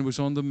my mind was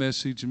on the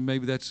message, and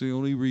maybe that's the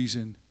only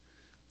reason.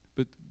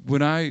 But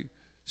when I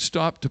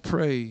stopped to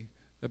pray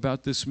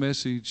about this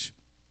message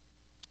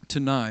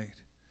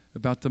tonight,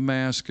 about the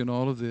mask and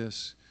all of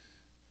this,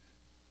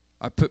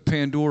 I put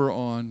Pandora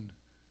on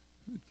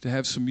to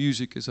have some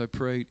music as I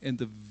prayed, and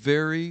the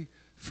very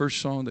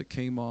first song that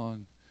came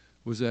on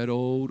was that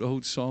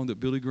old song that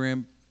Billy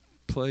Graham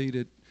played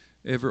at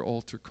every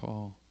altar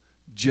call,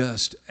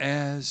 Just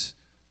As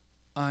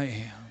I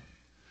Am.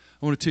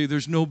 I want to tell you,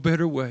 there's no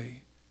better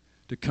way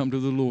to come to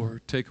the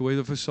Lord. Take away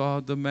the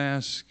facade, the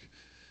mask,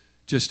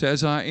 just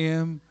as I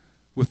am,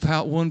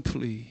 without one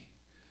plea,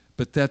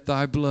 but that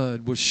thy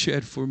blood was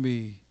shed for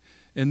me,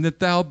 and that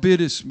thou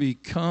biddest me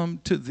come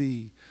to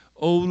thee.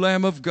 O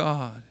Lamb of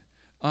God,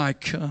 I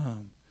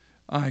come,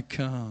 I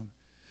come.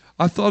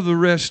 I thought of the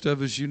rest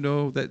of us,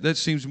 that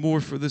seems more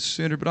for the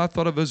sinner, but I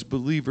thought of us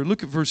believer.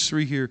 Look at verse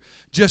 3 here.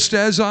 Just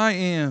as I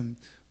am,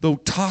 though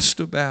tossed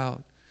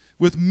about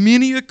with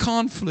many a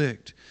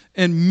conflict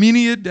and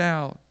many a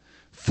doubt,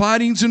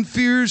 fightings and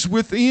fears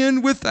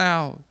within,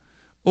 without,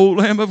 O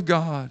Lamb of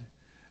God,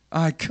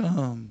 I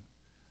come,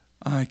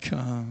 I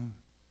come.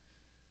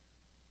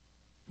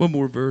 One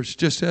more verse.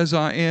 Just as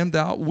I am,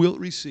 thou wilt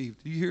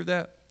receive. Do you hear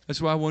that?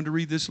 That's why I wanted to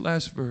read this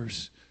last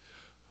verse.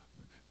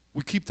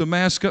 We keep the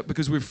mask up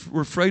because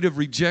we're afraid of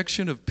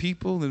rejection of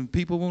people, and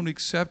people won't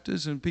accept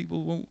us, and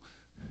people won't.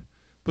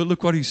 But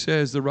look what he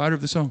says, the writer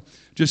of the song.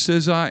 Just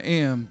as I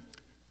am,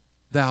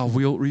 thou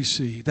wilt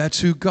receive. That's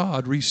who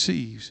God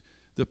receives,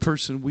 the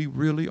person we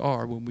really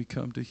are when we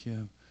come to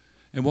Him.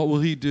 And what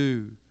will He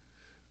do?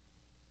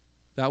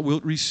 Thou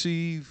wilt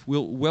receive,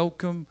 wilt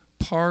welcome,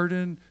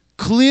 pardon,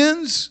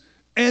 cleanse,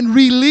 and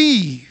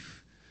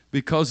relieve.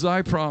 Because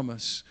thy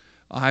promise,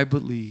 I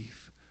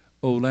believe.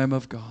 O Lamb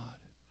of God,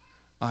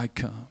 I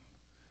come,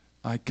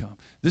 I come.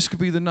 This could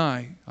be the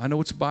night. I know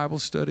it's Bible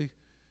study,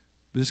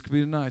 but this could be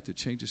the night that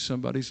changes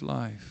somebody's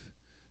life.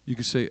 You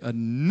could say,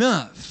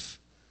 enough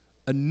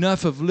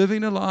of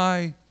living a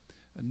lie,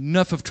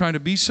 enough of trying to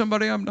be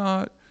somebody I'm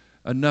not,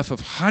 enough of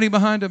hiding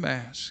behind a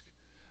mask.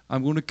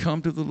 I'm going to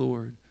come to the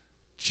Lord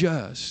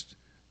just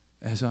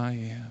as I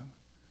am,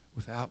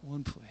 without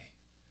one plea.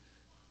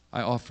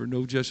 I offer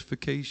no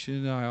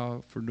justification. I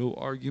offer no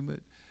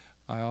argument.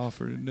 I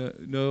offer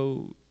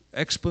no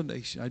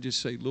explanation. I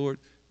just say, Lord,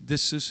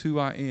 this is who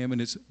I am,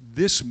 and it's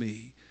this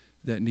me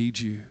that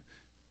needs you.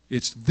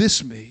 It's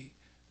this me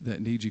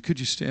that needs you. Could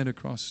you stand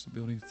across the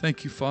building?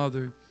 Thank you,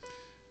 Father.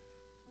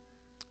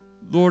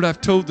 Lord,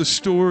 I've told the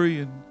story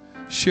and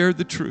shared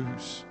the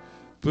truths,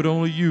 but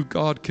only you,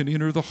 God, can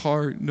enter the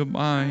heart and the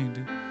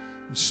mind.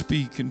 and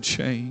speak and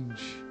change.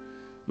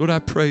 Lord, I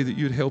pray that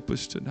you'd help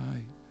us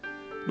tonight.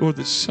 Lord,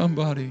 that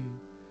somebody,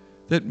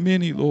 that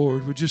many,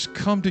 Lord, would just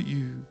come to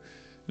you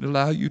and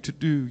allow you to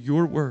do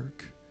your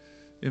work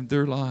in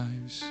their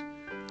lives.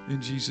 In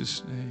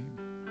Jesus'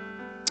 name,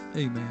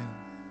 amen.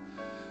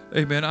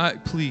 Amen.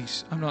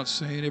 I'm not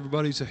saying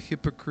everybody's a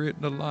hypocrite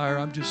and a liar.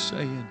 I'm just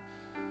saying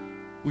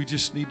we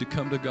just need to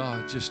come to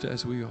God just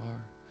as we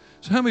are.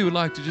 So how many would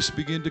like to just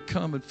begin to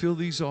come and fill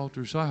these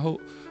altars? I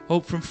hope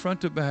from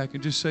front to back,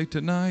 and just say,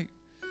 tonight,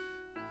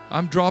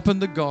 I'm dropping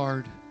the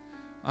guard.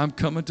 I'm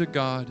coming to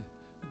God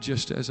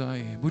just as I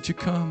am. Would you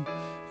come?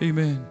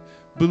 Amen.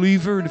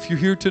 Believer, and if you're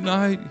here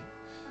tonight,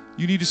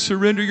 you need to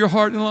surrender your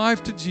heart and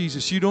life to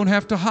Jesus. You don't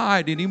have to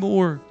hide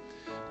anymore.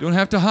 You don't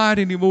have to hide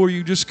anymore.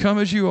 You just come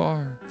as you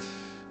are.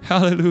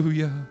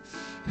 Hallelujah.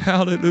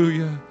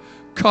 Hallelujah.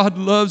 God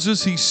loves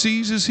us. He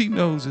sees us. He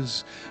knows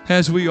us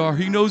as we are.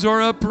 He knows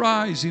our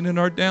uprising and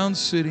our down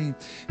sitting.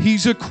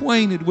 He's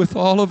acquainted with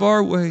all of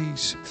our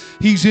ways.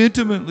 He's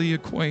intimately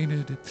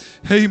acquainted.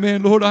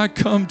 Amen. Lord, I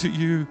come to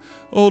you.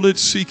 Oh,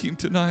 let's seek Him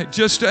tonight.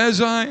 Just as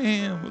I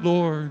am,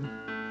 Lord.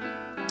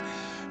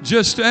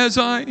 Just as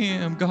I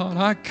am, God,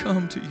 I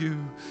come to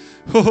you.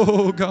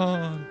 Oh,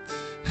 God.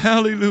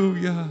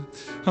 Hallelujah.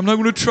 I'm not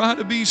going to try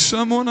to be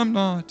someone I'm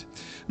not.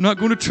 I'm not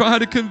going to try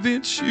to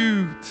convince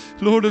you,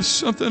 Lord, of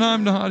something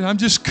I'm not. I'm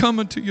just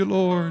coming to you,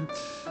 Lord.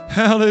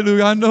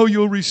 Hallelujah. I know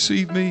you'll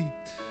receive me.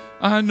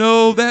 I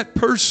know that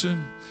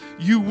person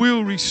you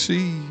will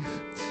receive.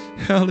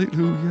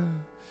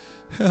 Hallelujah.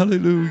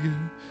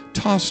 Hallelujah.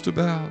 Tossed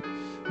about,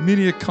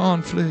 many a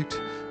conflict,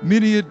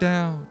 many a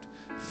doubt,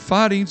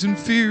 fightings and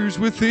fears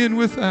within,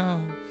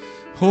 without.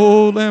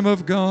 Oh, Lamb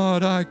of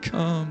God, I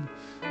come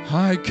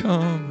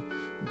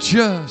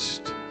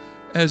just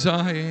as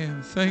I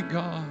am. Thank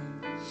God.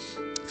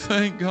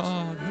 Thank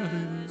God.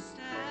 Hallelujah.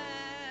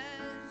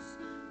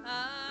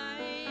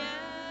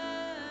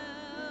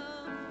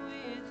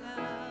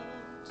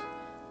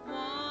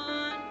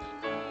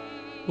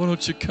 Why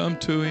don't you come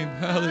to Him?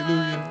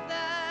 Hallelujah.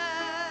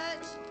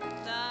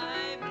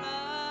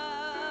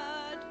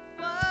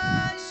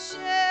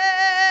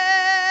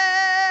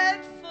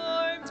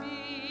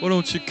 Why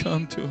don't you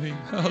come to Him?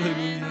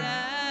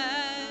 Hallelujah.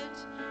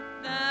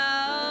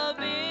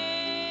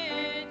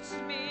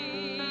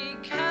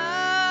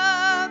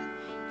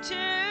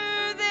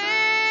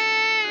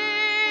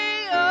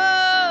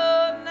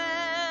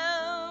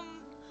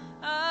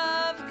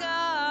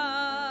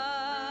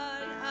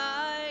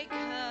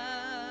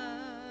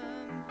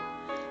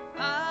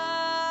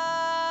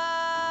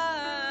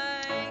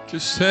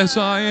 Just as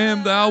I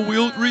am, thou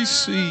wilt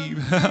receive.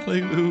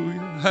 Hallelujah.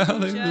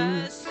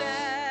 Hallelujah. Just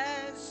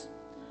as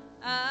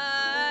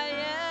I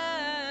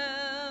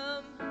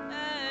am,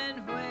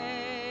 and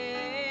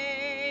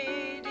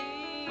waiting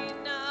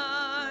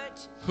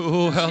not.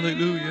 Oh,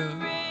 hallelujah.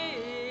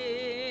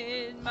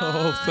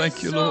 Oh,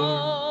 thank you,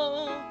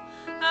 Lord.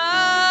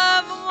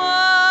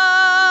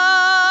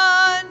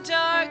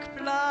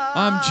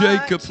 I'm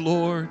Jacob,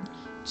 Lord.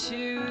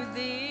 To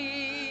thee.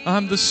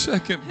 I'm the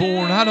second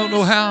born. I don't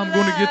know how I'm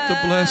going to get the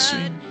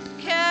blessing.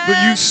 But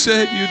you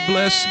said you'd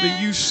bless me.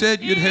 You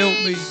said you'd help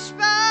me.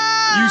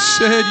 You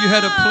said you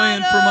had a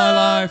plan for my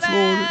life,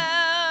 Lord.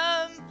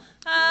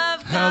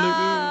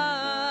 Hallelujah.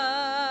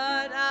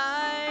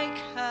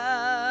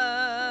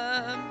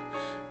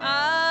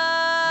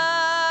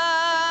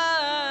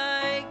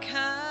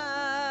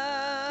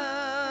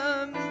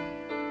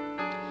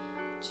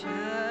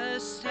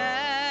 Just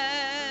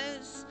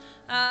as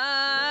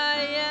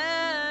I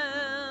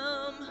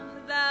am,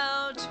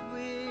 thou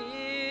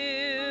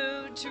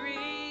wilt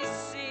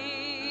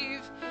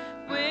receive,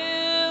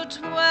 wilt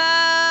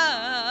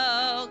welcome,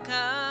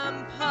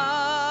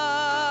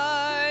 pardon,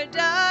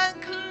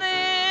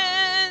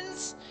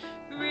 cleanse,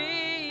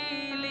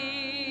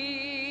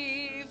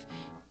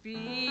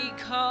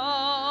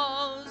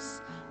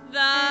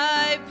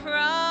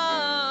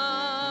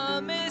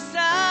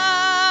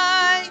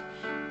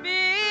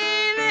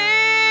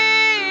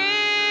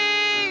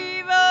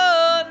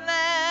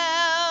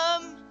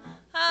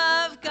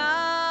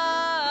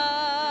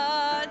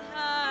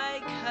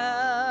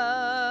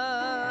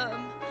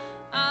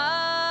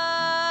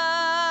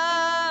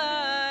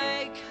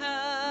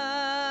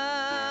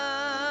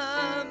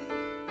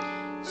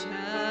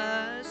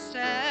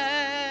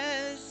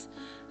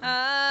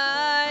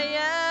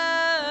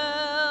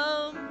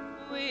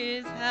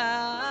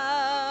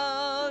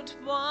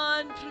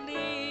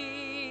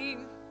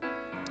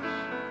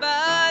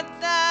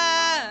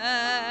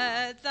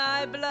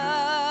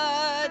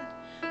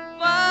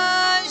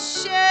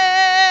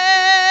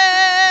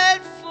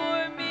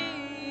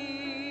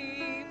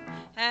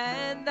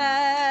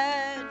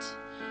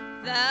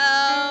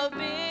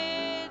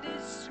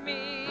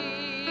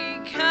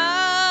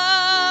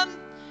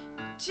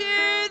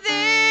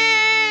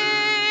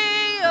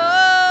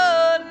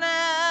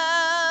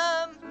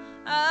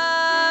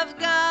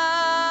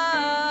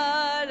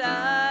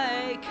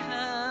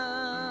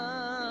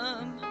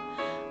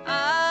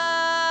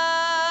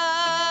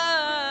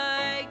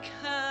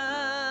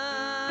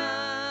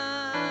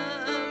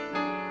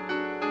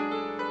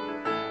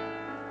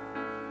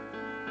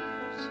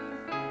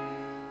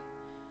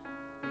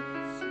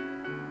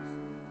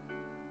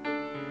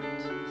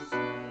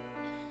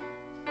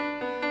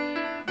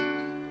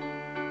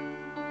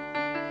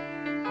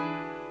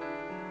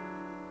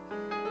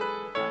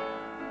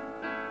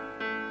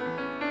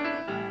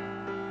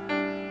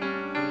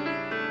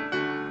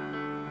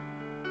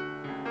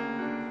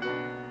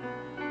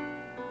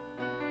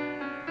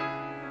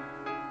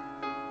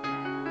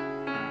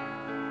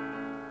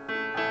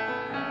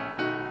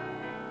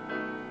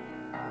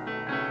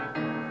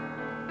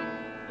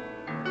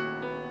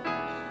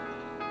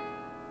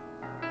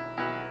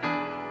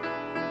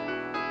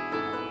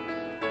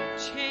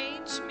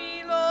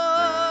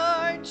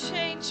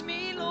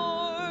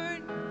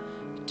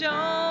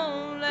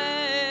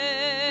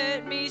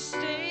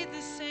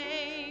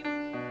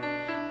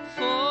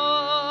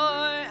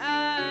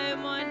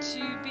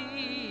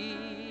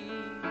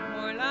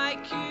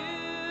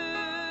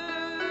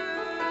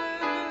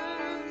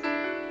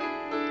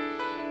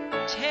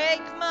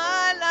 Take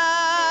my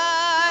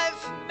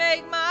life,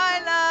 make my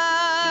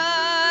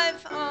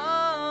life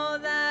all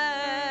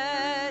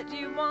that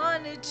you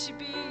want it to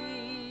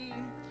be.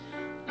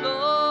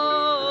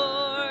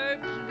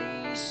 Lord,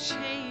 please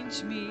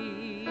change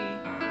me,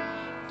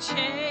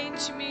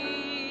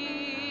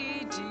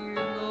 dear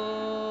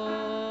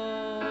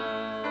Lord.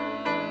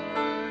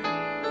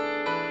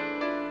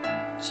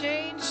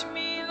 Change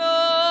me,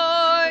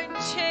 Lord,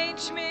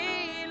 change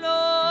me,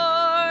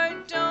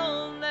 Lord.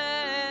 Don't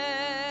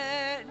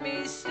let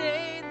me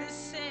stay the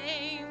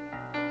same,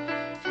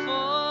 for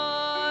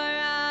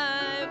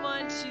I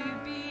want to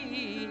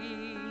be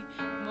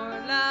more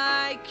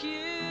like you.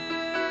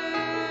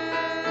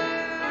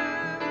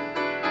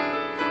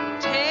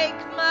 Take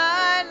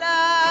my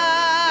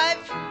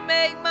life,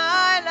 make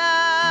my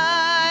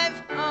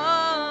life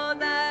all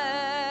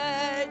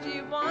that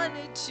you want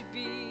it to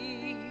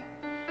be.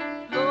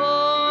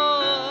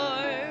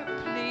 Lord,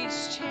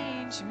 please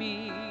change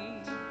me,